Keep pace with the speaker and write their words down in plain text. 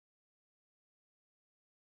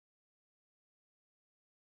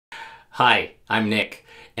Hi, I'm Nick,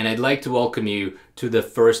 and I'd like to welcome you to the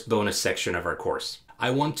first bonus section of our course. I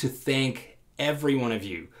want to thank every one of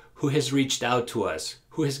you who has reached out to us,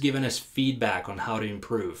 who has given us feedback on how to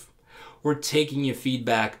improve. We're taking your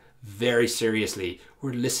feedback very seriously.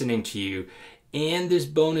 We're listening to you, and this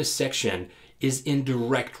bonus section is in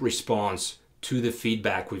direct response to the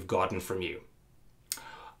feedback we've gotten from you.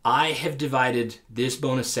 I have divided this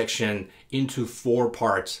bonus section into 4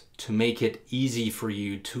 parts to make it easy for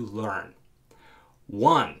you to learn.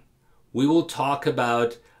 1, we will talk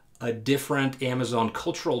about a different Amazon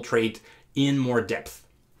cultural trait in more depth.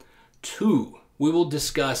 2, we will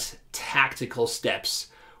discuss tactical steps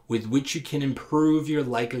with which you can improve your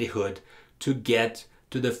likelihood to get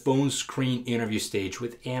to the phone screen interview stage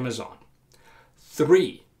with Amazon.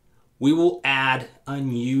 3, we will add a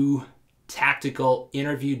new tactical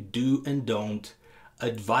interview do and don't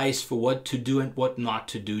advice for what to do and what not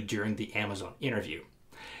to do during the Amazon interview.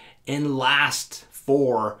 And last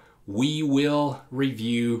 4, we will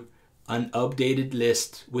review an updated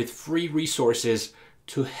list with free resources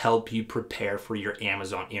to help you prepare for your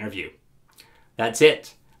Amazon interview. That's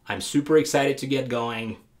it. I'm super excited to get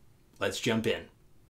going. Let's jump in.